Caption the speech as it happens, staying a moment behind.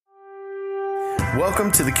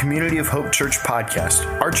Welcome to the Community of Hope Church podcast.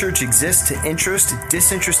 Our church exists to interest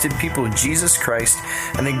disinterested people in Jesus Christ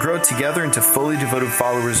and then grow together into fully devoted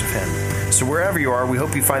followers of Him. So wherever you are, we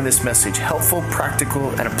hope you find this message helpful, practical,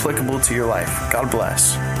 and applicable to your life. God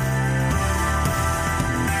bless.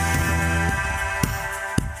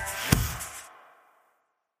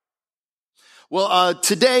 Well,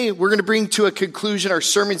 today we're going to bring to a conclusion our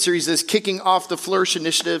sermon series that's kicking off the Flourish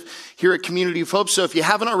initiative here at Community of Hope. So if you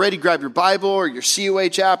haven't already, grab your Bible or your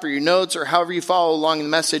COH app or your notes or however you follow along in the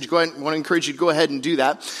message. I want to encourage you to go ahead and do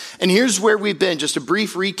that. And here's where we've been. Just a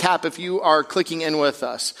brief recap if you are clicking in with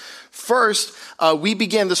us. First, we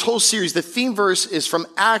began this whole series. The theme verse is from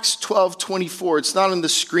Acts 12:24. It's not on the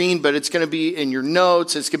screen, but it's going to be in your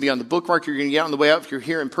notes. It's going to be on the bookmark you're going to get on the way out if you're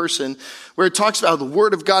here in person, where it talks about how the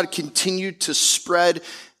Word of God continued to spread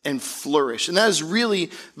and flourish. And that is really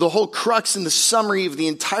the whole crux and the summary of the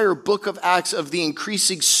entire book of Acts, of the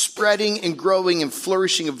increasing spreading and growing and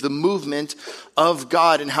flourishing of the movement of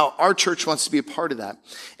God and how our church wants to be a part of that.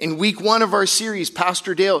 In week 1 of our series,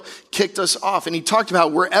 Pastor Dale kicked us off and he talked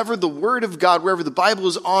about wherever the Word of God, wherever the Bible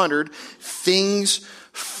is honored, things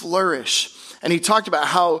flourish. And he talked about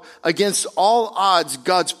how, against all odds,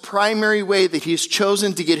 God's primary way that He has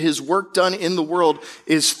chosen to get His work done in the world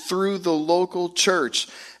is through the local church.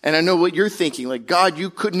 And I know what you're thinking, like, God,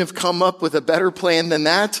 you couldn't have come up with a better plan than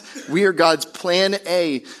that. We are God's plan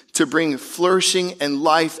A to bring flourishing and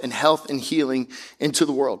life and health and healing into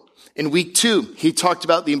the world. In week 2, he talked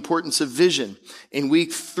about the importance of vision. In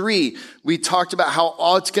week 3, we talked about how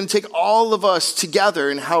it's going to take all of us together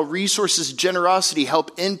and how resources, generosity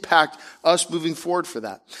help impact us moving forward for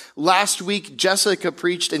that. Last week, Jessica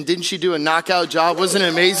preached, and didn't she do a knockout job? Wasn't it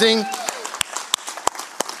amazing?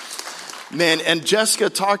 Man, and Jessica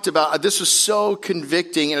talked about, this was so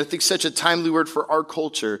convicting, and I think such a timely word for our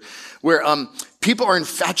culture, where people are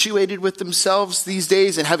infatuated with themselves these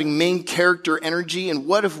days and having main character energy. And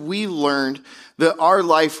what if we learned that our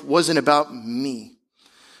life wasn't about me?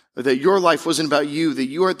 Or that your life wasn't about you, that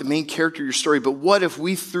you aren't the main character of your story. But what if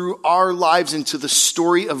we threw our lives into the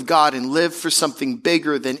story of God and lived for something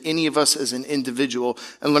bigger than any of us as an individual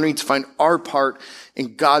and learning to find our part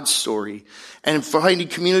in God's story and finding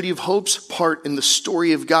Community of Hope's part in the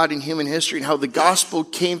story of God in human history and how the gospel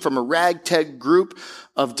came from a ragtag group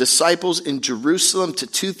of disciples in Jerusalem to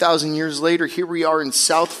 2,000 years later. Here we are in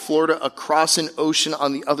South Florida across an ocean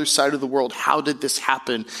on the other side of the world. How did this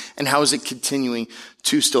happen? And how is it continuing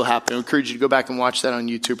to still happen? I encourage you to go back and watch that on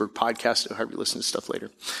YouTube or podcast or however you listen to stuff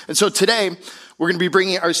later. And so today we're going to be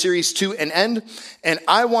bringing our series to an end. And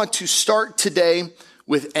I want to start today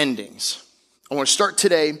with endings. I want to start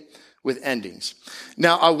today with endings.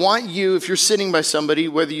 Now, I want you, if you're sitting by somebody,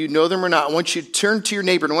 whether you know them or not, I want you to turn to your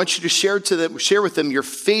neighbor and I want you to share with them your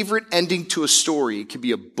favorite ending to a story. It could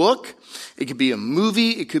be a book, it could be a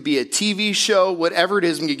movie, it could be a TV show, whatever it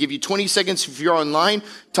is. I'm going to give you 20 seconds if you're online,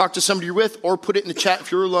 talk to somebody you're with, or put it in the chat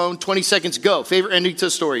if you're alone. 20 seconds, go. Favorite ending to a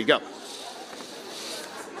story, go.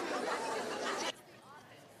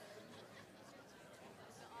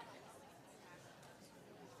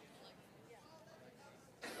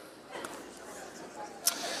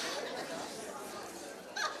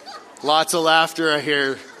 Lots of laughter I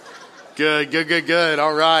hear. Good.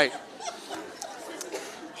 All right.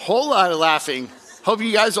 Whole lot of laughing. Hope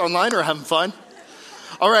you guys online are having fun.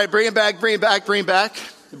 All right, bring it back. I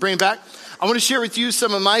want to share with you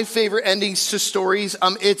some of my favorite endings to stories.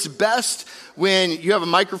 It's best when you have a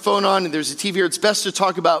microphone on and there's a TV here. It's best to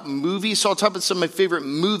talk about movies. So I'll talk about some of my favorite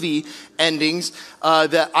movie endings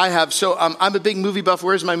that I have. So I'm a big movie buff.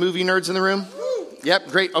 Where's my movie nerds in the room? Yep,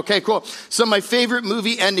 great. Okay, cool. So my favorite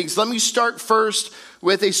movie endings. Let me start first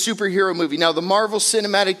with a superhero movie. Now, the Marvel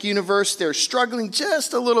Cinematic Universe, they're struggling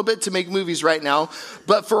just a little bit to make movies right now.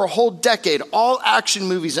 But for a whole decade, all action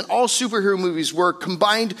movies and all superhero movies were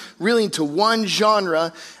combined really into one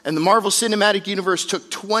genre. And the Marvel Cinematic Universe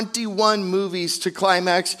took 21 movies to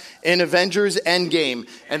climax in Avengers Endgame.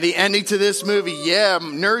 And the ending to this movie, yeah,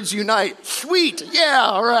 nerds unite. Sweet. Yeah,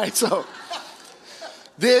 all right. So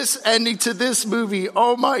this ending to this movie,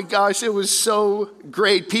 oh my gosh, it was so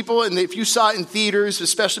great. People, and if you saw it in theaters,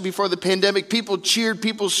 especially before the pandemic, people cheered,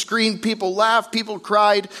 people screamed, people laughed, people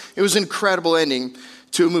cried. It was an incredible ending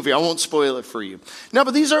to a movie. I won't spoil it for you. Now,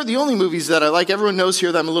 but these aren't the only movies that I like. Everyone knows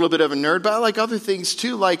here that I'm a little bit of a nerd, but I like other things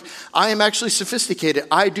too. Like, I am actually sophisticated.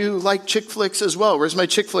 I do like chick flicks as well. Where's my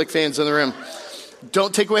chick flick fans in the room?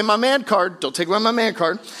 Don't take away my man card.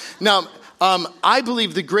 Now, I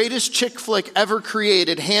believe the greatest chick flick ever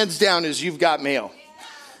created, hands down, is You've Got Mail.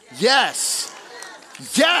 Yes,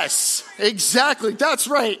 exactly. That's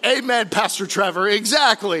right. Amen, Pastor Trevor.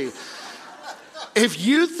 Exactly. If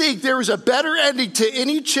you think there was a better ending to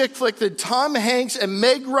any chick flick than Tom Hanks and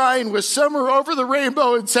Meg Ryan with Summer Over the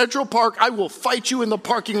Rainbow in Central Park, I will fight you in the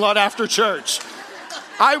parking lot after church.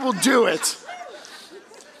 I will do it.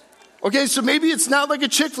 Okay, so maybe it's not like a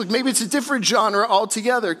chick flick. Maybe it's a different genre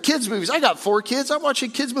altogether. Kids movies. I got 4 kids. I'm watching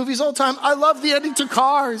kids movies all the time. I love the ending to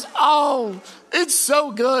Cars. Oh, it's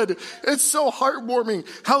so good. It's so heartwarming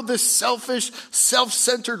how this selfish,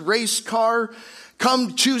 self-centered race car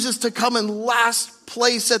chooses to come in last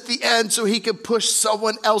place at the end so he can push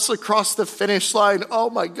someone else across the finish line.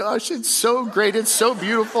 Oh my gosh, it's so great. It's so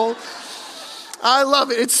beautiful. I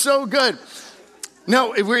love it. It's so good.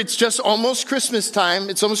 Now, it's just almost Christmas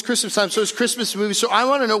time. It's almost Christmas time, so it's Christmas movie. So I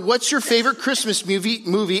want to know, what's your favorite Christmas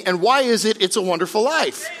movie, and why is it It's a Wonderful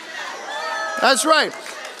Life? That's right.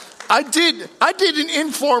 I did an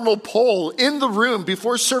informal poll in the room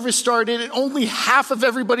before service started, and only half of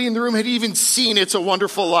everybody in the room had even seen It's a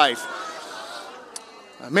Wonderful Life.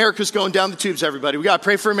 America's going down the tubes, everybody. We got to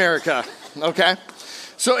pray for America, okay?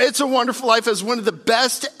 So It's a Wonderful Life is one of the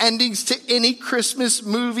best endings to any Christmas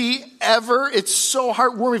movie ever. It's so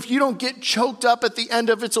heartwarming. If you don't get choked up at the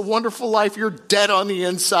end of It's a Wonderful Life, you're dead on the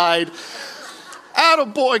inside.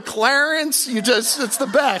 Attaboy, Clarence. It's the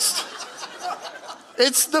best.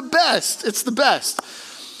 It's the best. It's the best.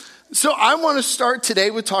 So I want to start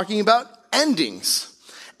today with talking about endings.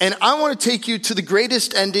 And I want to take you to the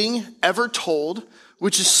greatest ending ever told,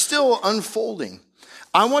 which is still unfolding.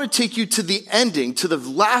 I want to take you to the ending, to the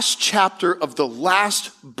last chapter of the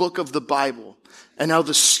last book of the Bible. And how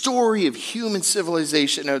the story of human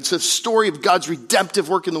civilization, it's the story of God's redemptive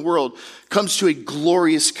work in the world, comes to a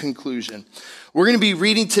glorious conclusion. We're going to be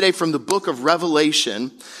reading today from the book of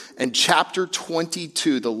Revelation and chapter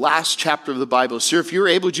 22, the last chapter of the Bible. Sir, if you're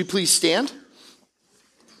able, would you please stand?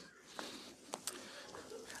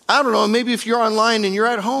 I don't know, maybe if you're online and you're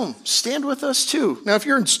at home, stand with us too. Now, if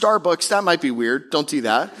you're in Starbucks, that might be weird. Don't do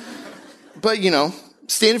that. But,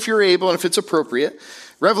 stand if you're able and if it's appropriate.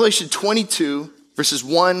 Revelation 22, verses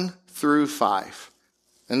 1 through 5.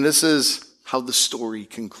 And this is how the story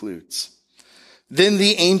concludes. Then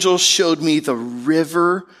the angel showed me the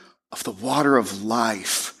river of the water of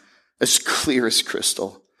life, as clear as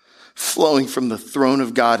crystal, flowing from the throne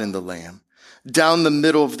of God and the Lamb, down the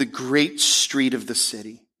middle of the great street of the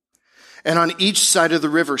city. And on each side of the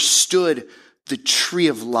river stood the tree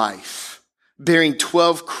of life, bearing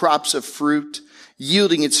 12 crops of fruit,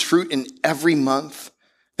 yielding its fruit in every month,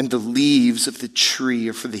 and the leaves of the tree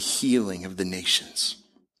are for the healing of the nations.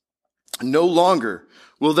 No longer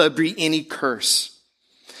will there be any curse.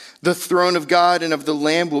 The throne of God and of the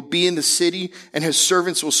Lamb will be in the city, and his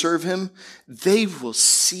servants will serve him. They will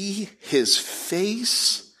see his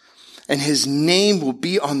face, and his name will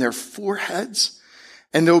be on their foreheads,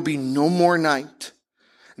 and there will be no more night.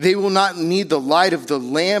 They will not need the light of the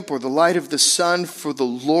lamp or the light of the sun, for the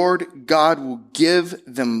Lord God will give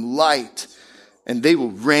them light, and they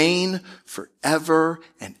will reign forever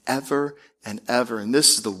and ever and ever. And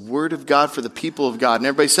this is the word of God for the people of God. And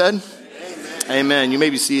everybody said? Amen. Amen. You may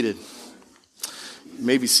be seated. You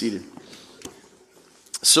may be seated.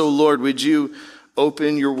 So, Lord, would you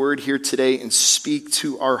open your word here today and speak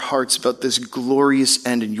to our hearts about this glorious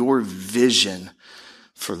end and your vision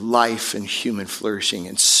for life and human flourishing.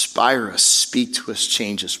 Inspire us, speak to us,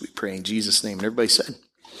 change us, we pray in Jesus' name. And everybody said,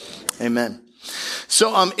 amen.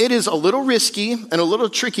 So it is a little risky and a little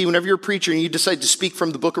tricky whenever you're a preacher and you decide to speak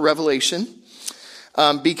from the book of Revelation.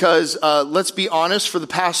 Because let's be honest, for the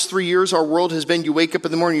past 3 years, our world has been, you wake up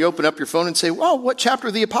in the morning, you open up your phone and say, well, what chapter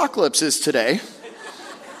of the apocalypse is today?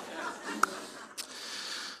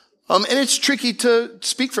 And it's tricky to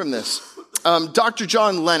speak from this. Dr.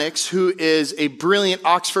 John Lennox, who is a brilliant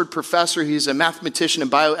Oxford professor, he's a mathematician and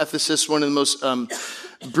bioethicist, one of the most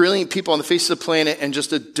brilliant people on the face of the planet and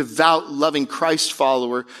just a devout, loving Christ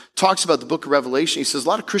follower, talks about the book of Revelation. He says a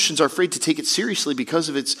lot of Christians are afraid to take it seriously because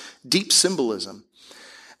of its deep symbolism.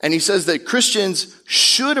 And he says that Christians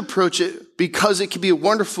should approach it because it can be a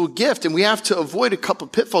wonderful gift, and we have to avoid a couple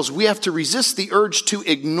of pitfalls. We have to resist the urge to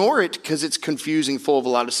ignore it because it's confusing, full of a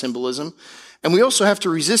lot of symbolism. And we also have to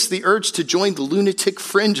resist the urge to join the lunatic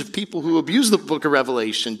fringe of people who abuse the book of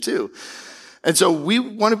Revelation too. And so we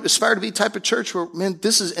want to aspire to be a type of church where, man,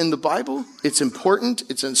 this is in the Bible. It's important.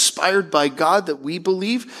 It's inspired by God that we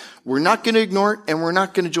believe. We're not going to ignore it, and we're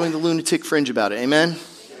not going to join the lunatic fringe about it. Amen?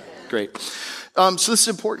 Great. So this is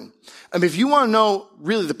important. If you want to know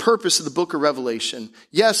really the purpose of the book of Revelation,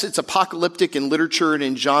 yes, it's apocalyptic in literature and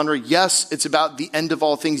in genre. Yes, it's about the end of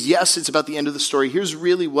all things. Yes, it's about the end of the story. Here's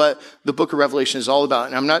really what the book of Revelation is all about.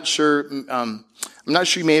 And I'm not sure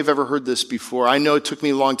you may have ever heard this before. I know it took me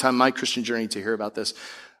a long time, my Christian journey, to hear about this.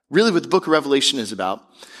 Really what the book of Revelation is about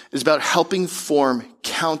helping form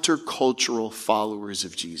countercultural followers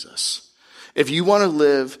of Jesus. If you want to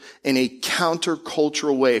live in a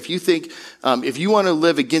countercultural way, if you want to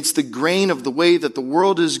live against the grain of the way that the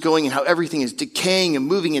world is going and how everything is decaying and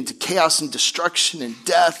moving into chaos and destruction and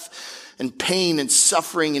death and pain and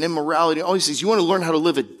suffering and immorality, all these things, you want to learn how to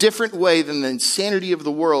live a different way than the insanity of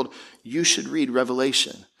the world, you should read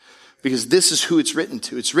Revelation. Because this is who it's written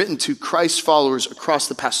to. It's written to Christ followers across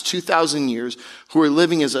the past 2,000 years who are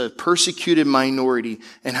living as a persecuted minority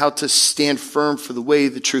and how to stand firm for the way,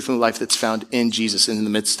 the truth, and the life that's found in Jesus in the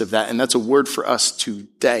midst of that. And that's a word for us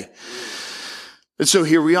today. And so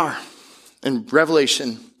here we are in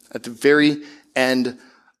Revelation at the very end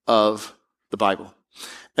of the Bible.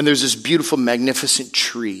 And there's this beautiful, magnificent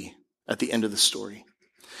tree at the end of the story.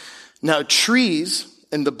 Now, trees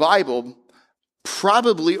in the Bible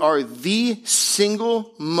probably are the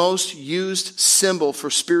single most used symbol for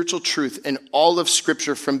spiritual truth in all of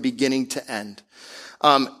Scripture from beginning to end.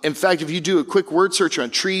 In fact, if you do a quick word search on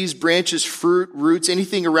trees, branches, fruit, roots,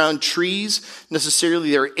 anything around trees, necessarily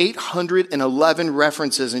there are 811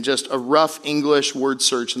 references in just a rough English word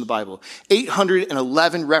search in the Bible.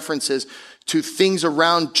 811 references to things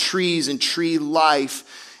around trees and tree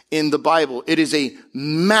life in the Bible. It is a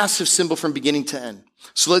massive symbol from beginning to end.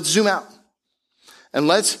 So let's zoom out. And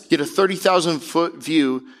let's get a 30,000 foot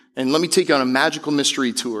view, and let me take you on a magical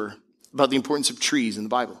mystery tour about the importance of trees in the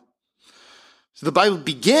Bible. So the Bible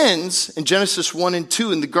begins in Genesis 1 and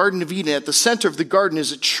 2 in the Garden of Eden. At the center of the garden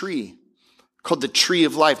is a tree called the Tree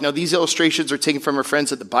of Life. Now, these illustrations are taken from our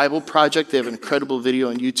friends at the Bible Project. They have an incredible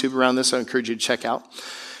video on YouTube around this I encourage you to check out.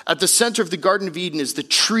 At the center of the Garden of Eden is the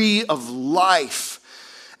Tree of Life.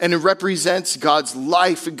 And it represents God's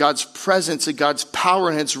life and God's presence and God's power.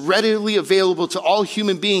 And it's readily available to all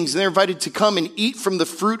human beings. And they're invited to come and eat from the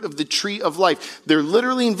fruit of the tree of life. They're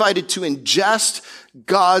literally invited to ingest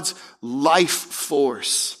God's life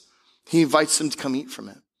force. He invites them to come eat from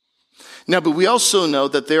it. Now, but we also know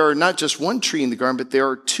that there are not just one tree in the garden, but there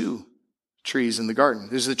are two trees in the garden.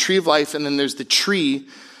 There's the tree of life, and then there's the tree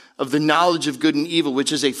of the knowledge of good and evil,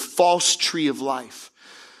 which is a false tree of life.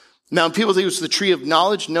 Now, people think it's the tree of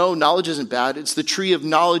knowledge. No, knowledge isn't bad. It's the tree of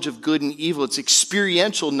knowledge of good and evil. It's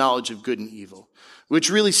experiential knowledge of good and evil, which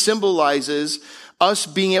really symbolizes us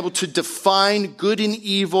being able to define good and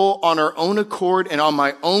evil on our own accord and on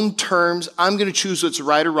my own terms. I'm going to choose what's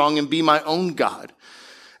right or wrong and be my own God.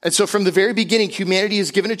 And so from the very beginning, humanity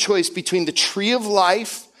is given a choice between the tree of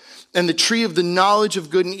life and the tree of the knowledge of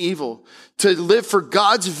good and evil, to live for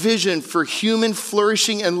God's vision for human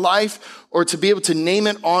flourishing and life, or to be able to name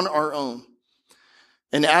it on our own.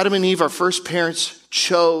 And Adam and Eve, our first parents,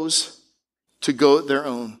 chose to go it their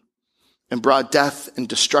own and brought death and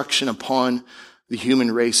destruction upon the human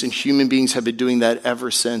race. And human beings have been doing that ever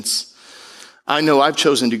since. I know I've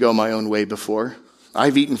chosen to go my own way before.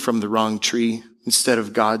 I've eaten from the wrong tree instead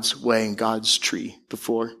of God's way and God's tree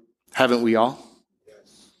before. Haven't we all?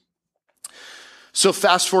 So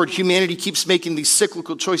fast forward, humanity keeps making these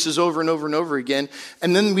cyclical choices over and over and over again.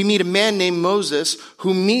 And then we meet a man named Moses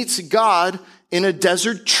who meets God in a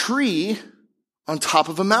desert tree on top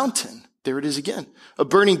of a mountain. There it is again. A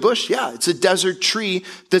burning bush. Yeah, it's a desert tree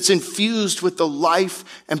that's infused with the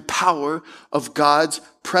life and power of God's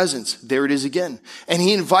presence. There it is again. And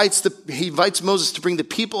he invites Moses to bring the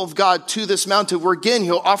people of God to this mountain where again,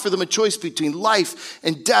 he'll offer them a choice between life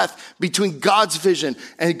and death, between God's vision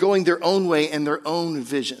and going their own way and their own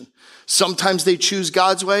vision. Sometimes they choose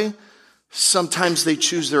God's way. Sometimes they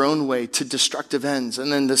choose their own way to destructive ends.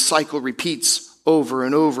 And then the cycle repeats over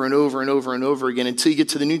and over and over and over and over again until you get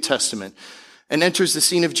to the New Testament and enters the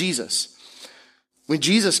scene of Jesus. When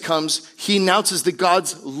Jesus comes, he announces that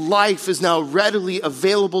God's life is now readily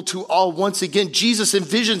available to all. Once again, Jesus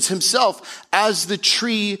envisions himself as the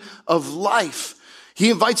tree of life. He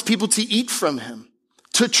invites people to eat from him,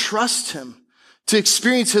 to trust him, to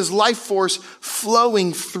experience his life force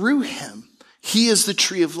flowing through him. He is the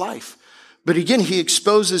tree of life. But again, he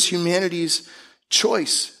exposes humanity's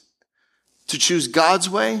choice to choose God's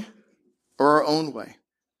way or our own way.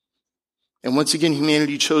 And once again,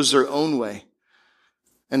 humanity chose their own way.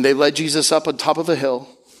 And they led Jesus up on top of a hill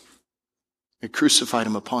and crucified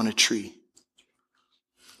him upon a tree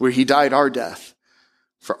where he died our death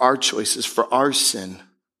for our choices, for our sin,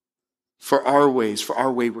 for our ways, for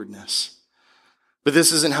our waywardness. But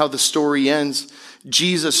this isn't how the story ends.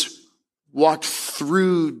 Jesus walked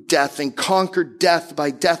through death and conquered death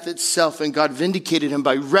by death itself, and God vindicated him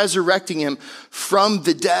by resurrecting him from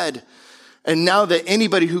the dead. And now that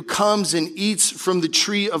anybody who comes and eats from the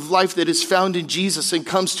tree of life that is found in Jesus and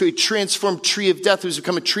comes to a transformed tree of death, who's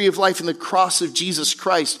become a tree of life in the cross of Jesus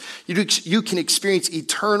Christ, you can experience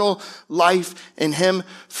eternal life in him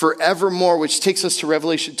forevermore, which takes us to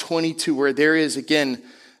Revelation 22, where there is, again,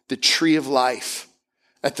 the tree of life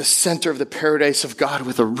at the center of the paradise of God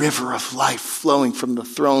with a river of life flowing from the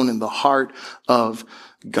throne in the heart of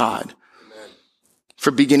God. Amen.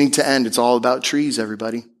 From beginning to end, it's all about trees,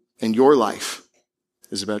 everybody. And your life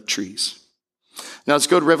is about trees. Now let's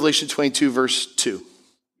go to Revelation 22, verse 2.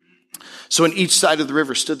 So on each side of the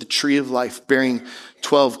river stood the tree of life, bearing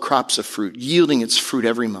 12 crops of fruit, yielding its fruit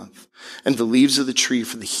every month, and the leaves of the tree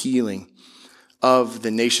for the healing of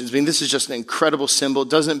the nations. I mean, this is just an incredible symbol.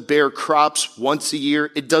 It doesn't bear crops once a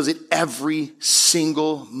year. It does it every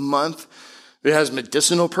single month. It has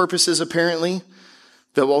medicinal purposes, apparently,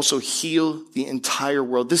 that will also heal the entire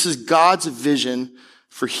world. This is God's vision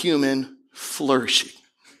for human flourishing.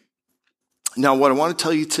 Now, what I want to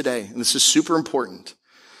tell you today, and this is super important,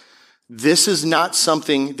 this is not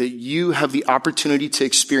something that you have the opportunity to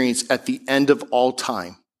experience at the end of all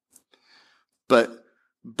time, but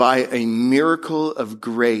by a miracle of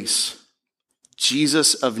grace,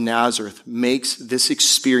 Jesus of Nazareth makes this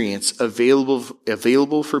experience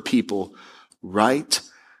available for people right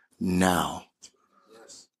now.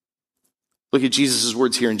 Look at Jesus'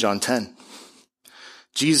 words here in John 10.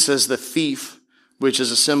 Jesus says the thief, which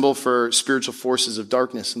is a symbol for spiritual forces of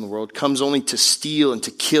darkness in the world, comes only to steal and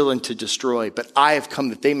to kill and to destroy. But I have come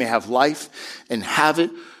that they may have life and have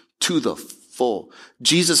it to the full.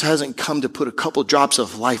 Jesus hasn't come to put a couple drops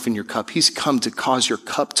of life in your cup. He's come to cause your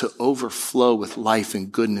cup to overflow with life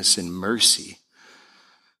and goodness and mercy.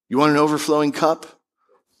 You want an overflowing cup?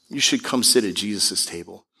 You should come sit at Jesus'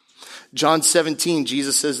 table. John 17,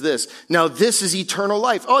 Jesus says this, now this is eternal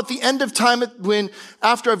life. Oh, at the end of time,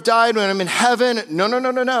 after I've died, when I'm in heaven, no.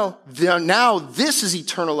 Now this is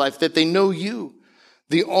eternal life, that they know you,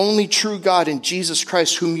 the only true God, in Jesus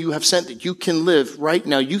Christ, whom you have sent, that you can live right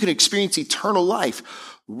now. You can experience eternal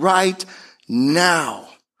life right now,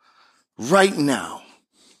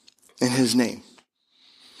 in his name.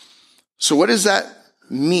 So what does that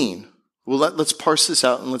mean? Well, let's parse this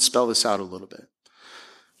out and let's spell this out a little bit.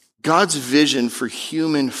 God's vision for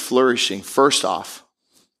human flourishing, first off,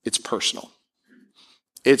 it's personal.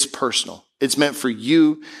 It's personal. It's meant for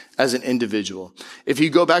you as an individual. If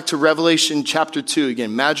you go back to Revelation chapter 2,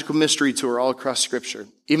 again, magical mystery tour all across Scripture.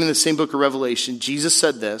 Even in the same book of Revelation, Jesus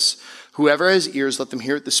said this, whoever has ears, let them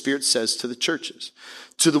hear what the Spirit says to the churches.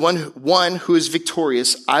 To the one who is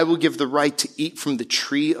victorious, I will give the right to eat from the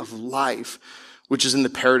tree of life, which is in the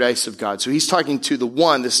paradise of God. So he's talking to the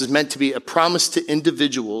one. This is meant to be a promise to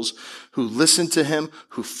individuals who listen to him,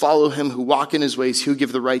 who follow him, who walk in his ways. He'll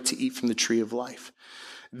give the right to eat from the tree of life.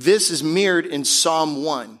 This is mirrored in Psalm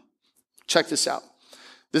 1. Check this out.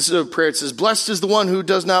 This is a prayer. It says, blessed is the one who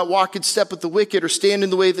does not walk in step with the wicked or stand in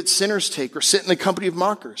the way that sinners take or sit in the company of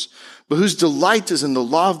mockers, but whose delight is in the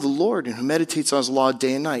law of the Lord and who meditates on his law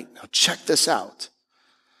day and night. Now check this out.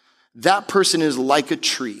 That person is like a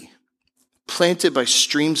tree planted by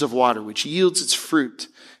streams of water, which yields its fruit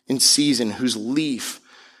in season, whose leaf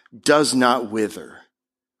does not wither.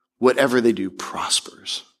 Whatever they do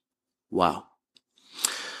prospers. Wow.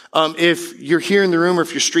 If you're here in the room or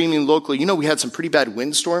if you're streaming locally, you know we had some pretty bad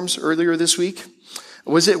windstorms earlier this week.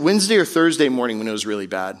 Was it Wednesday or Thursday morning when it was really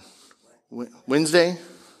bad? Wednesday?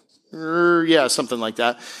 Yeah, something like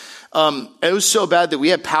that. It was so bad that we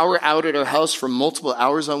had power out at our house for multiple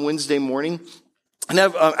hours on Wednesday morning. And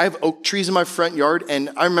I have oak trees in my front yard,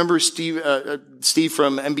 and I remember Steve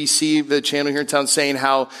from NBC, the channel here in town, saying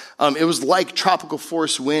how it was like tropical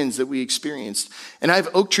force winds that we experienced. And I have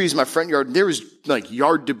oak trees in my front yard, and there was like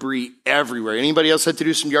yard debris everywhere. Anybody else had to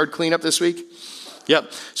do some yard cleanup this week?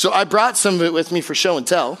 Yep. So I brought some of it with me for show and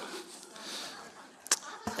tell.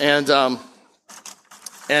 And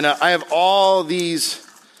I have all these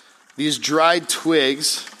dried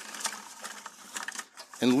twigs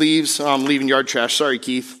and leaves. Oh, I'm leaving yard trash. Sorry,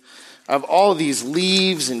 Keith. I have all of these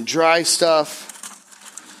leaves and dry stuff.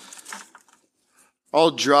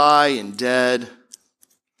 All dry and dead.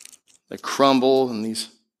 They crumble, and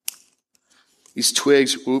these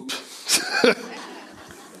twigs, oops.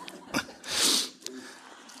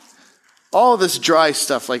 All this dry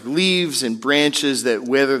stuff, like leaves and branches that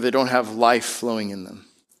wither, that don't have life flowing in them.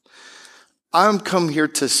 I'm come here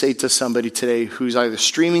to say to somebody today who's either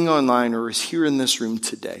streaming online or is here in this room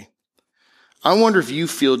today, I wonder if you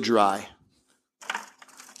feel dry.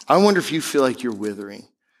 I wonder if you feel like you're withering.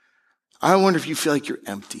 I wonder if you feel like you're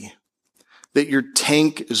empty, that your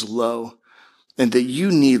tank is low, and that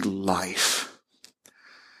you need life.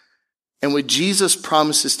 And what Jesus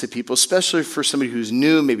promises to people, especially for somebody who's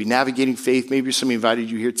new, maybe navigating faith, maybe somebody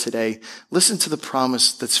invited you here today, listen to the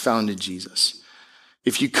promise that's found in Jesus.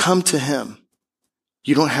 If you come to him,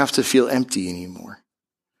 you don't have to feel empty anymore.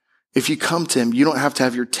 If you come to him, you don't have to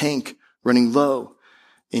have your tank running low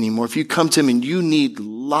anymore. If you come to him and you need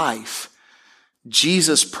life,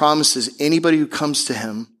 Jesus promises anybody who comes to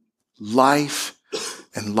him life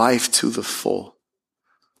and life to the full.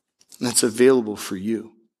 And that's available for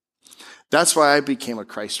you. That's why I became a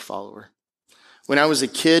Christ follower. When I was a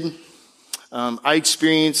kid, I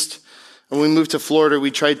experienced, when we moved to Florida,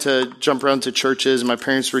 we tried to jump around to churches, and my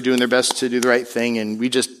parents were doing their best to do the right thing, and we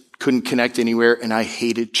just couldn't connect anywhere, and I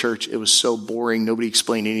hated church. It was so boring. Nobody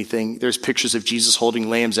explained anything. There's pictures of Jesus holding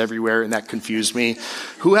lambs everywhere, and that confused me.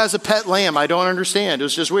 Who has a pet lamb? I don't understand. It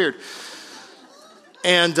was just weird.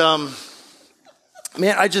 And,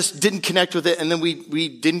 man, I just didn't connect with it, and then we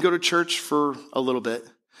didn't go to church for a little bit.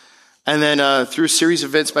 And then through a series of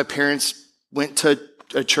events, my parents went to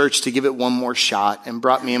a church to give it one more shot and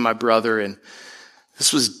brought me and my brother. And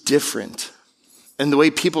this was different. And the way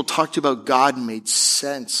people talked about God made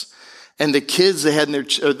sense. And the kids they had in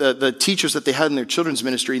the teachers that they had in their children's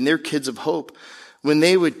ministry and their Kids of Hope, when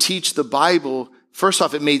they would teach the Bible, first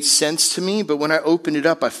off, it made sense to me. But when I opened it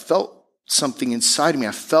up, I felt something inside of me.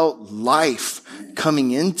 I felt life coming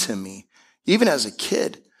into me, even as a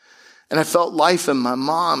kid. And I felt life in my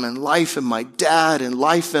mom and life in my dad and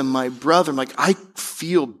life in my brother. I'm like, I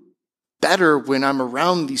feel better when I'm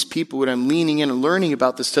around these people, when I'm leaning in and learning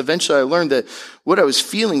about this. So eventually I learned that what I was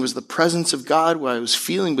feeling was the presence of God. What I was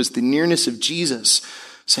feeling was the nearness of Jesus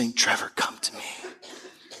saying, Trevor, come to me.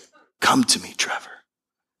 Come to me, Trevor.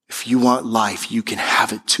 If you want life, you can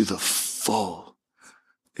have it to the full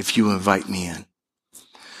if you invite me in.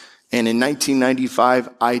 And in 1995,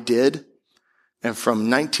 I did. And from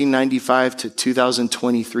 1995 to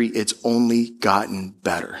 2023, it's only gotten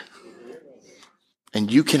better.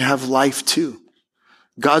 And you can have life too.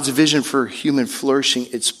 God's vision for human flourishing,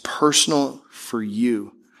 it's personal for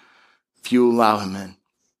you if you allow him in.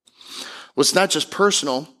 Well, it's not just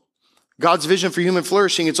personal. God's vision for human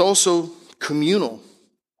flourishing, it's also communal.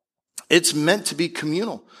 It's meant to be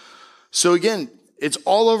communal. So again, it's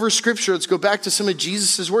all over Scripture. Let's go back to some of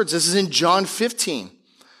Jesus' words. This is in John 15.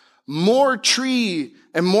 More tree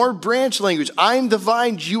and more branch language. I'm the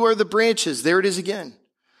vine, you are the branches. There it is again.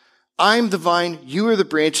 I'm the vine, you are the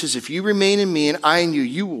branches. If you remain in me and I in you,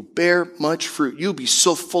 you will bear much fruit. You'll be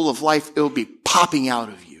so full of life, it will be popping out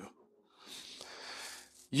of you.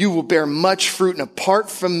 You will bear much fruit, and apart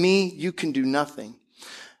from me, you can do nothing.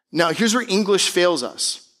 Now, here's where English fails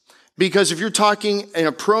us. Because if you're talking in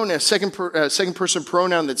a pronoun, second person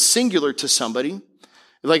pronoun that's singular to somebody,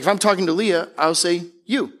 like if I'm talking to Leah, I'll say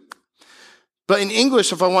you. But in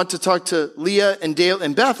English, if I want to talk to Leah and Dale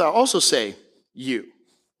and Beth, I'll also say you,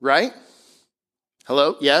 right?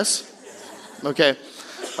 Hello? Yes? Okay.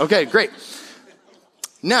 Okay, great.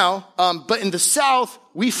 Now, but in the South,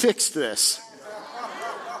 we fixed this.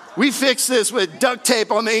 We fixed this with duct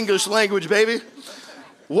tape on the English language, baby.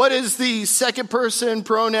 What is the second person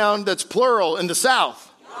pronoun that's plural in the South?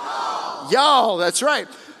 Y'all. Y'all, that's right.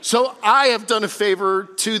 So I have done a favor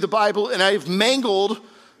to the Bible, and I've mangled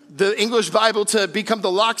the English Bible to become the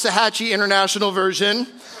Loxahatchee International Version.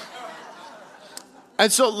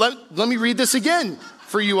 And so let me read this again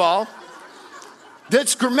for you all.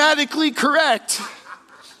 That's grammatically correct.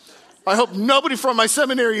 I hope nobody from my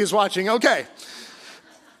seminary is watching. Okay.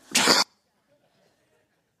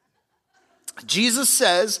 Jesus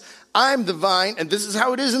says, I'm the vine, and this is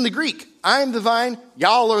how it is in the Greek. I'm the vine,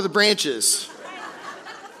 y'all are the branches.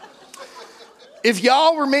 If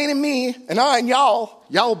y'all remain in me, and I in y'all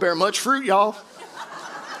will bear much fruit, y'all.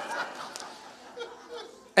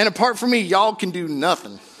 And apart from me, y'all can do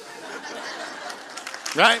nothing.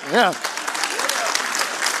 Right? Yeah.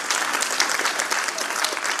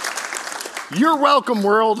 You're welcome,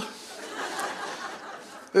 world.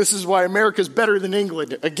 This is why America's better than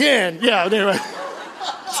England. Again, yeah, anyway.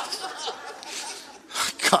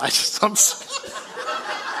 Gosh,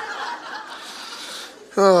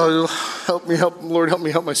 oh, Lord, help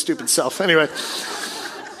me help my stupid self. Anyway.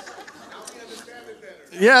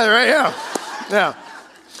 Yeah, right, yeah.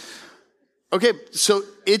 Okay, so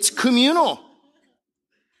it's communal.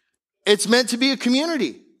 It's meant to be a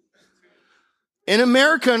community. In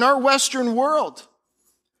America, in our Western world,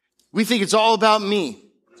 we think it's all about me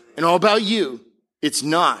and all about you. It's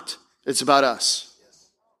not. It's about us.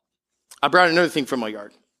 I brought another thing from my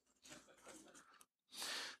yard.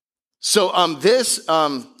 So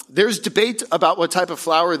there's debate about what type of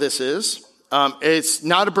flower this is. It's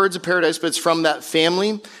not a birds of paradise, but it's from that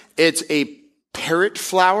family. It's a parrot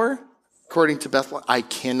flower. according to Bethlehem. I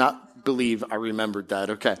cannot believe I remembered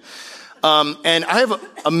that. Okay. And I have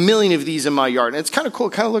a million of these in my yard. And it's kind of cool.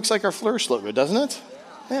 It kind of looks like our Flourish logo, doesn't it?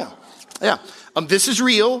 Yeah. This is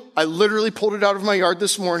real. I literally pulled it out of my yard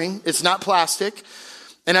this morning. It's not plastic.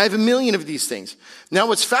 And I have a million of these things. Now,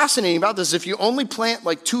 what's fascinating about this is if you only plant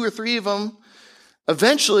like 2 or 3 of them,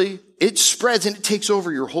 eventually it spreads and it takes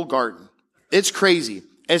over your whole garden. It's crazy.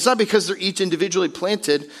 And it's not because they're each individually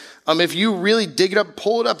planted. If you really dig it up,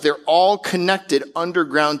 pull it up, they're all connected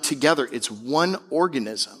underground together. It's one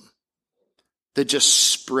organism that just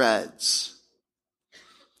spreads.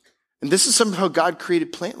 And this is somehow how God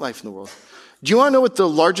created plant life in the world. Do you want to know what the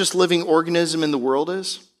largest living organism in the world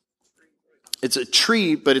is? It's a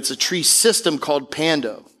tree, but it's a tree system called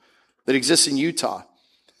Pando that exists in Utah.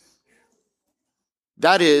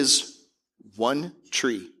 That is one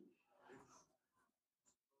tree.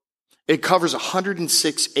 It covers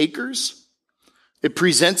 106 acres. It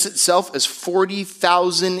presents itself as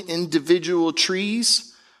 40,000 individual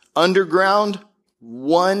trees underground,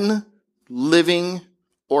 one living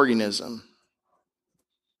organism.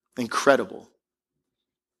 Incredible.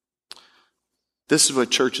 This is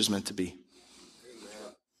what church is meant to be.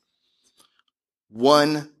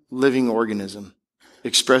 One living organism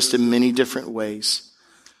expressed in many different ways.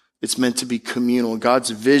 It's meant to be communal.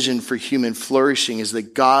 God's vision for human flourishing is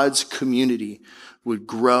that God's community would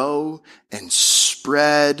grow and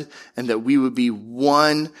spread and that we would be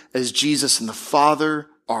one as Jesus and the Father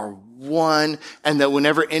are one, and that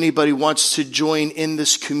whenever anybody wants to join in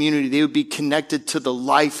this community, they would be connected to the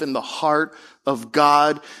life and the heart of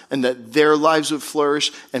God, and that their lives would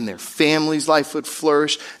flourish, and their family's life would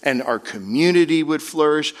flourish, and our community would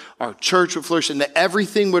flourish, our church would flourish, and that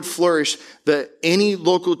everything would flourish, that any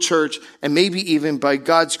local church, and maybe even by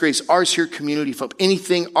God's grace, ours here, Community of Hope,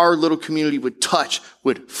 anything our little community would touch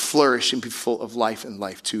would flourish and be full of life and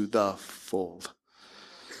life to the full.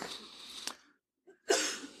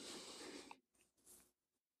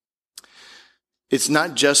 It's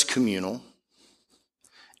not just communal,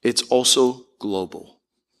 it's also global.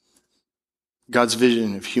 God's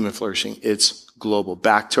vision of human flourishing, it's global.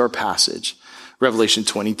 Back to our passage, Revelation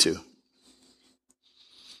 22.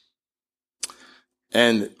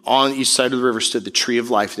 And on each side of the river stood the tree of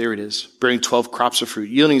life, there it is, bearing 12 crops of fruit,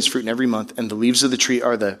 yielding its fruit in every month, and the leaves of the tree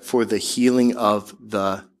are for the healing of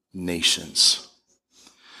the nations.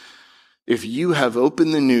 If you have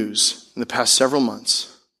opened the news in the past several months,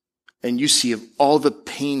 and you see of all the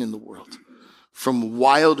pain in the world, from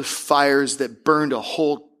wildfires that burned a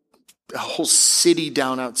whole city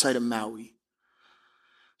down outside of Maui,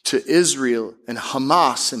 to Israel and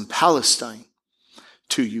Hamas and Palestine,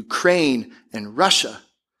 to Ukraine and Russia,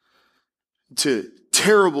 to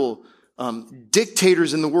terrible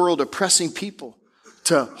dictators in the world oppressing people,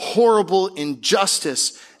 to horrible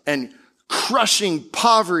injustice and crushing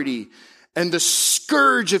poverty and the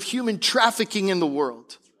scourge of human trafficking in the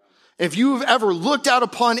world. If you have ever looked out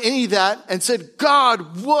upon any of that and said,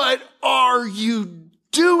 God, what are you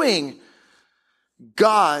doing?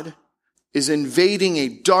 God is invading a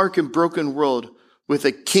dark and broken world with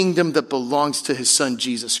a kingdom that belongs to his son,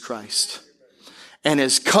 Jesus Christ, and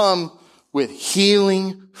has come with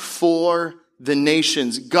healing for the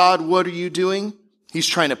nations. God, what are you doing? He's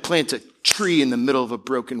trying to plant a tree in the middle of a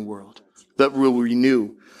broken world that will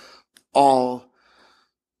renew all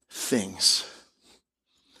things.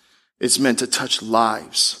 It's meant to touch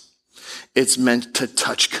lives. It's meant to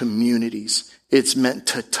touch communities. It's meant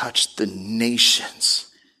to touch the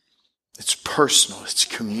nations. It's personal. It's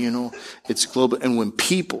communal. It's global. And when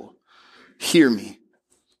people, hear me,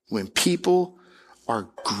 when people are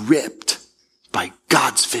gripped by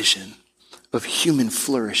God's vision of human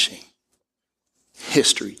flourishing,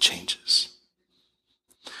 history changes.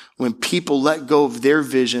 When people let go of their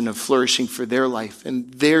vision of flourishing for their life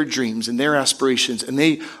and their dreams and their aspirations, and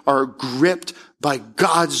they are gripped by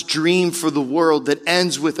God's dream for the world that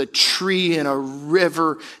ends with a tree and a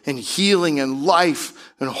river and healing and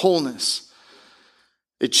life and wholeness,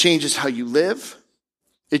 it changes how you live.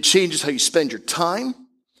 It changes how you spend your time.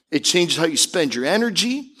 It changes how you spend your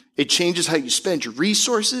energy. It changes how you spend your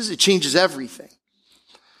resources. It changes everything.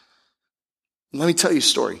 Let me tell you a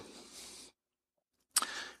story.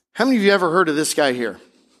 How many of you ever heard of this guy here?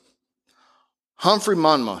 Humphrey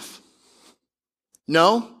Monmouth.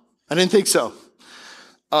 No? I didn't think so.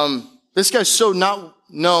 This guy's so not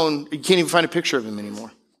known, you can't even find a picture of him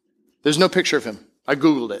anymore. There's no picture of him. I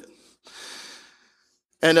Googled it.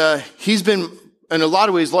 And he's been, in a lot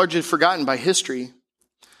of ways, largely forgotten by history.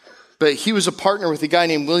 But he was a partner with a guy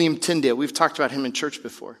named William Tyndale. We've talked about him in church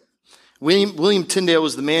before. William Tyndale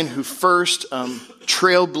was the man who first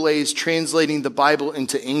trailblazed translating the Bible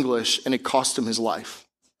into English, and it cost him his life.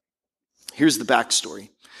 Here's the backstory.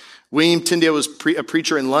 William Tyndale was a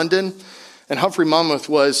preacher in London, and Humphrey Monmouth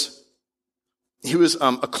was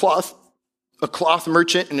a cloth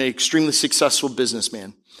merchant and an extremely successful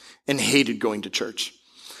businessman, and hated going to church.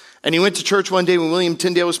 And he went to church one day when William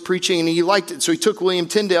Tyndale was preaching, and he liked it. So he took William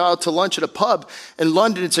Tyndale out to lunch at a pub in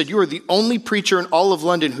London and said, "You are the only preacher in all of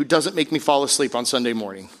London who doesn't make me fall asleep on Sunday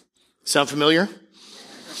morning." Sound familiar?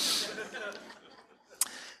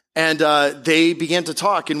 And they began to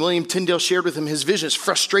talk, and William Tyndale shared with him his vision, his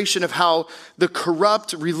frustration of how the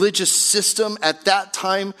corrupt religious system at that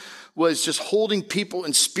time was just holding people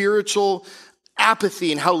in spiritual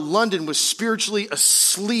apathy, and how London was spiritually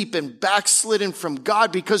asleep and backslidden from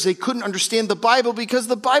God because they couldn't understand the Bible, because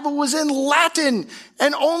the Bible was in Latin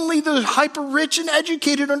and only the hyper rich and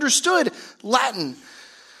educated understood Latin.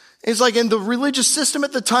 And the religious system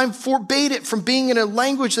at the time forbade it from being in a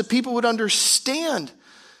language that people would understand.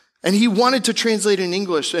 And he wanted to translate it in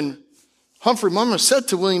English. And Humphrey Monmouth said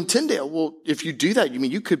to William Tyndale, "Well, if you do that,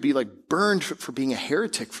 you could be burned for being a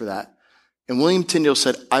heretic for that." And William Tyndale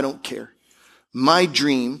said, "I don't care. My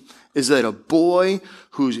dream is that a boy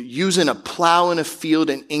who's using a plow in a field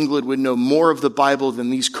in England would know more of the Bible than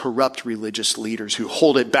these corrupt religious leaders who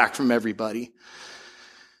hold it back from everybody."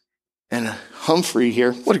 And Humphrey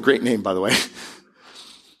here, what a great name, by the way,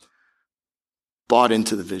 bought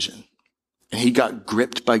into the vision. And he got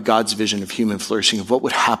gripped by God's vision of human flourishing, of what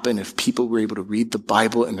would happen if people were able to read the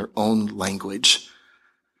Bible in their own language.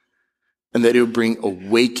 And that it would bring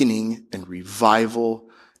awakening and revival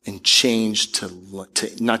and change to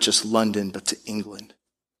not just London, but to England.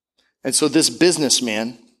 And so this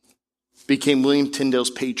businessman became William Tyndale's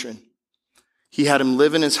patron. He had him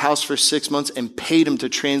live in his house for 6 months and paid him to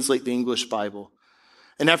translate the English Bible.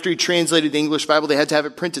 And after he translated the English Bible, they had to have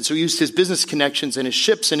it printed. So he used his business connections and his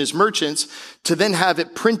ships and his merchants to then have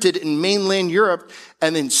it printed in mainland Europe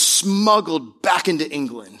and then smuggled back into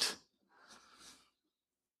England.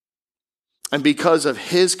 And because of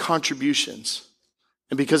his contributions,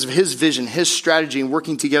 and because of his vision, his strategy, and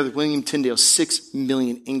working together with William Tyndale, 6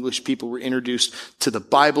 million English people were introduced to the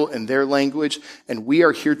Bible in their language. And we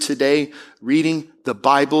are here today reading the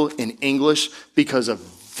Bible in English because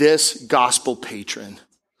of this gospel patron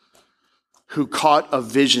who caught a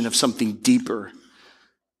vision of something deeper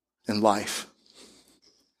in life.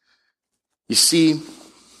 You see,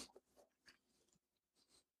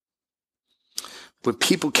 when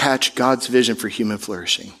people catch God's vision for human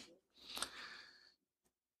flourishing,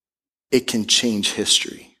 it can change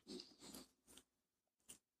history.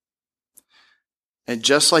 And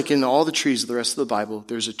just like in all the trees of the rest of the Bible,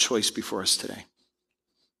 there's a choice before us today.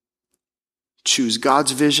 Choose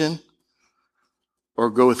God's vision or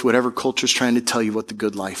go with whatever culture's trying to tell you what the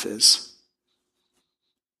good life is.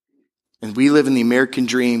 And we live in the American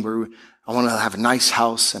dream where I want to have a nice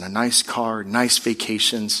house and a nice car, nice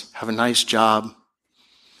vacations, have a nice job,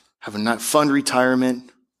 have a fun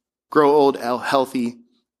retirement, grow old, healthy,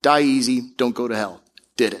 die easy, don't go to hell.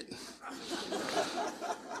 Did it.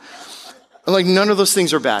 And none of those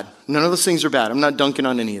things are bad. None of those things are bad. I'm not dunking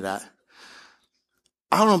on any of that.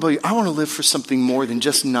 I don't know about you. I want to live for something more than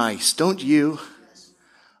just nice. Don't you?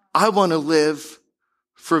 I want to live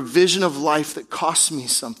for a vision of life that costs me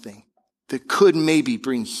something, that could maybe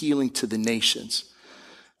bring healing to the nations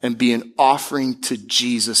and be an offering to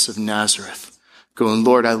Jesus of Nazareth. Going,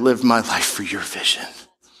 "Lord, I live my life for your vision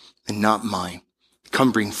and not mine.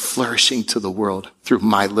 Come bring flourishing to the world through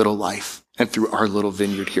my little life and through our little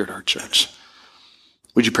vineyard here at our church."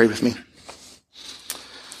 Would you pray with me?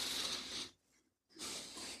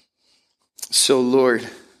 So, Lord,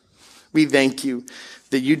 we thank you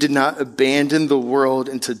that you did not abandon the world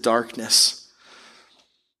into darkness,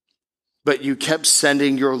 but you kept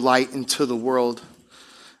sending your light into the world,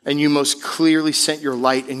 and you most clearly sent your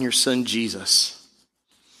light in your son, Jesus,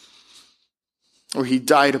 where he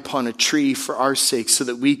died upon a tree for our sake so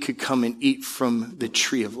that we could come and eat from the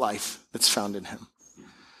tree of life that's found in him.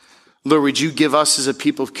 Lord, would you give us as a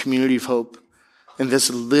people of Community of Hope in this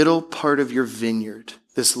little part of your vineyard,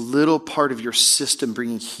 this little part of your system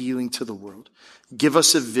bringing healing to the world. Give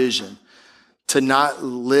us a vision to not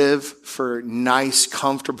live for nice,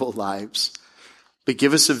 comfortable lives, but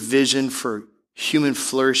give us a vision for human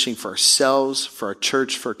flourishing for ourselves, for our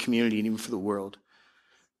church, for our community, and even for the world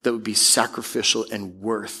that would be sacrificial and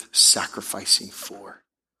worth sacrificing for.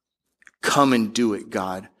 Come and do it,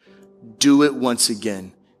 God. Do it once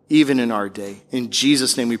again, even in our day. In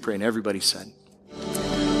Jesus' name we pray, and everybody said.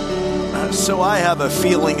 So I have a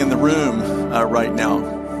feeling in the room right now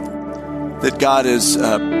that God is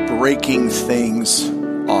breaking things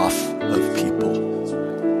off of people.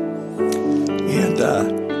 And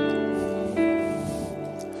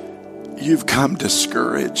you've come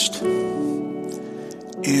discouraged,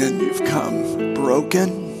 and you've come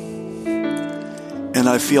broken. And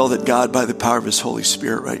I feel that God, by the power of his Holy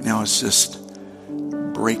Spirit right now, is just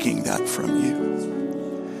breaking that from you.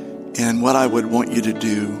 And what I would want you to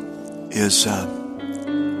do is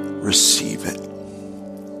receive it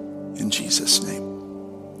in Jesus' name.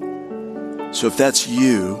 So if that's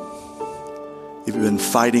you, if you've been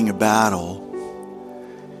fighting a battle,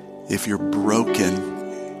 if you're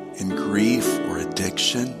broken in grief or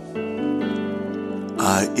addiction,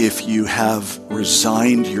 if you have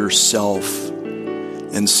resigned yourself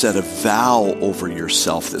and set a vow over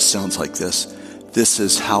yourself that sounds like this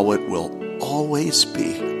is how it will always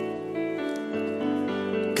be.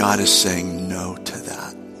 God is saying no to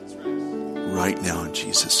that right now in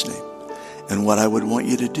Jesus' name. And what I would want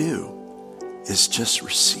you to do is just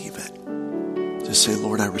receive it. Just say,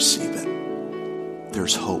 Lord, I receive it.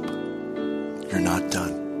 There's hope. You're not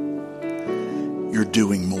done. You're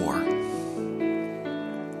doing more.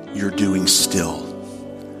 You're doing still.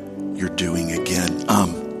 You're doing again.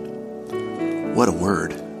 What a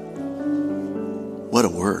word. What a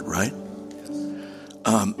word, right?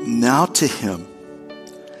 Now to him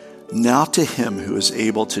who is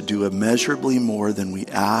able to do immeasurably more than we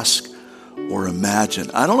ask or imagine.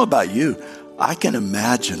 I don't know about you. I can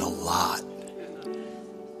imagine a lot.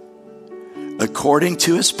 According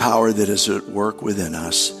to his power that is at work within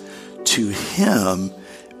us, to him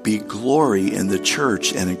be glory in the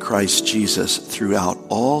church and in Christ Jesus throughout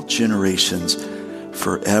all generations,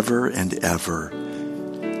 forever and ever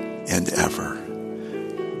and ever.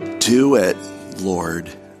 Do it, Lord,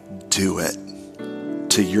 do it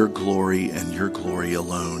to your glory and your glory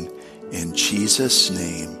alone. In Jesus'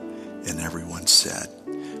 name, and everyone said,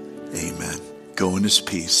 amen. Go in his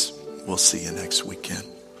peace. We'll see you next weekend.